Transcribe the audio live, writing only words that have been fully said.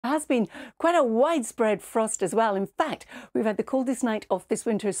Has been quite a widespread frost as well. In fact, we've had the coldest night of this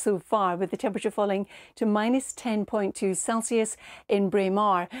winter so far, with the temperature falling to -10.2 Celsius in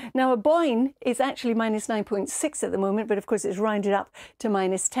Braemar. Now, Aboyne is actually -9.6 at the moment, but of course it's rounded up to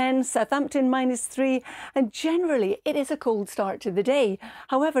 -10. Southampton -3, and generally it is a cold start to the day.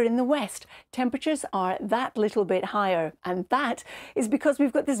 However, in the west, temperatures are that little bit higher, and that is because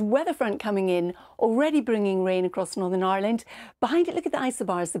we've got this weather front coming in, already bringing rain across Northern Ireland. Behind it, look at the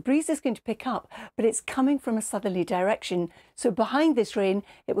isobars. The breeze is going to pick up, but it's coming from a southerly direction. So behind this rain,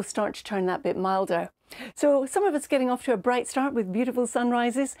 it will start to turn that bit milder. So some of it's getting off to a bright start with beautiful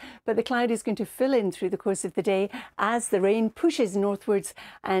sunrises, but the cloud is going to fill in through the course of the day as the rain pushes northwards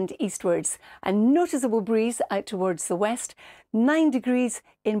and eastwards. A noticeable breeze out towards the west, 9 degrees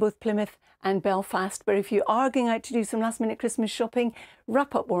in both Plymouth and Belfast. But if you are going out to do some last minute Christmas shopping,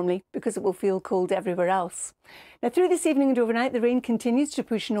 wrap up warmly because it will feel cold everywhere else. Now, through this evening and overnight, the rain continues to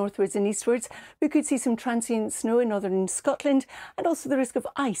push northwards and eastwards. We could see some transient snow in northern Scotland, and also the risk of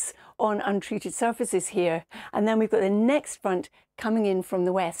ice on untreated surfaces here. And then we've got the next front coming in from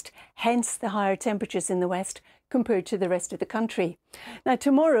the west, hence the higher temperatures in the west compared to the rest of the country. Now,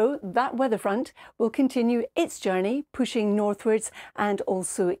 tomorrow, that weather front will continue its journey, pushing northwards and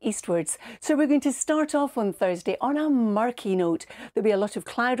also eastwards. So we're going to start off on Thursday on a murky note. There'll be a lot of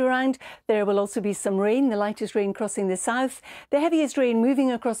cloud around. There will also be some rain, the lightest rain crossing the south, the heaviest rain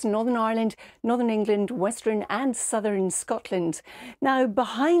moving across Northern Ireland, Northern England, Western and Southern Scotland. Now,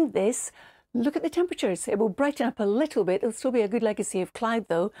 behind this, look at the temperatures. It will brighten up a little bit. It'll still be a good legacy of cloud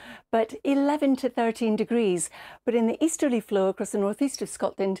though, but 11 to 13 degrees. But in the easterly flow across the northeast of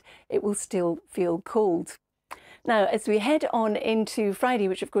Scotland, it will still feel cold. Now, as we head on into Friday,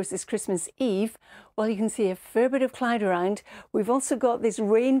 which of course is Christmas Eve, well, you can see a fair bit of cloud around. We've also got this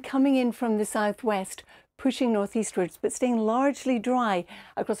rain coming in from the southwest, pushing northeastwards, but staying largely dry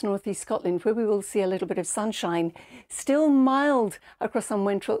across northeast Scotland, where we will see a little bit of sunshine. Still mild across some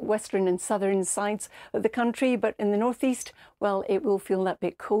western and southern sides of the country, but in the northeast, well, it will feel that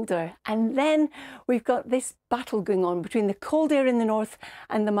bit colder. And then we've got this battle going on between the cold air in the north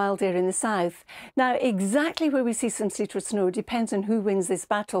and the mild air in the south. Now, exactly where we see some sleet or snow depends on who wins this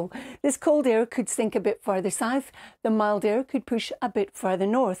battle. This cold air could sink a bit further south. The mild air could push a bit further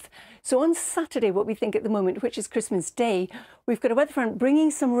north. So on Saturday, what we think at the moment, which is Christmas Day, we've got a weather front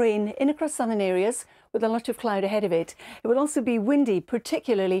bringing some rain in across southern areas with a lot of cloud ahead of it. It will also be windy,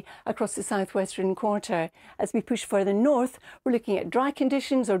 particularly across the southwestern quarter. As we push further north, we're looking at dry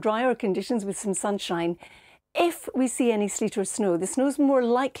conditions or drier conditions with some sunshine. If we see any sleet or snow, the snow's more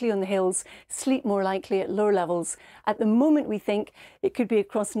likely on the hills, sleet more likely at lower levels. At the moment, we think it could be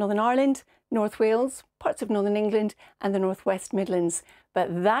across Northern Ireland, North Wales, parts of Northern England and the Northwest Midlands.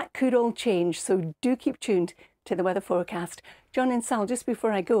 But that could all change, so do keep tuned to the weather forecast. John and Sal, just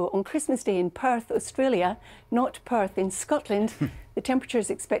before I go, on Christmas Day in Perth, Australia, not Perth in Scotland, the temperature is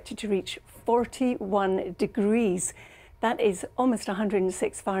expected to reach 41 degrees. That is almost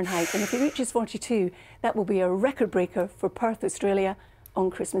 106 Fahrenheit. And if it reaches 42, that will be a record breaker for Perth, Australia on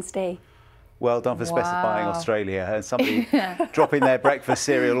Christmas Day. Well done for specifying Australia, and somebody dropping their breakfast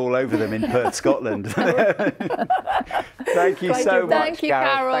cereal all over them in Perth, Scotland. Thank you so much, Thank you,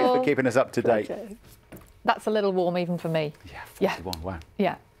 Carol. Thanks for keeping us up to date. That's a little warm even for me. Yeah, 41, wow.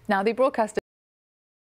 Yeah. Now, the broadcaster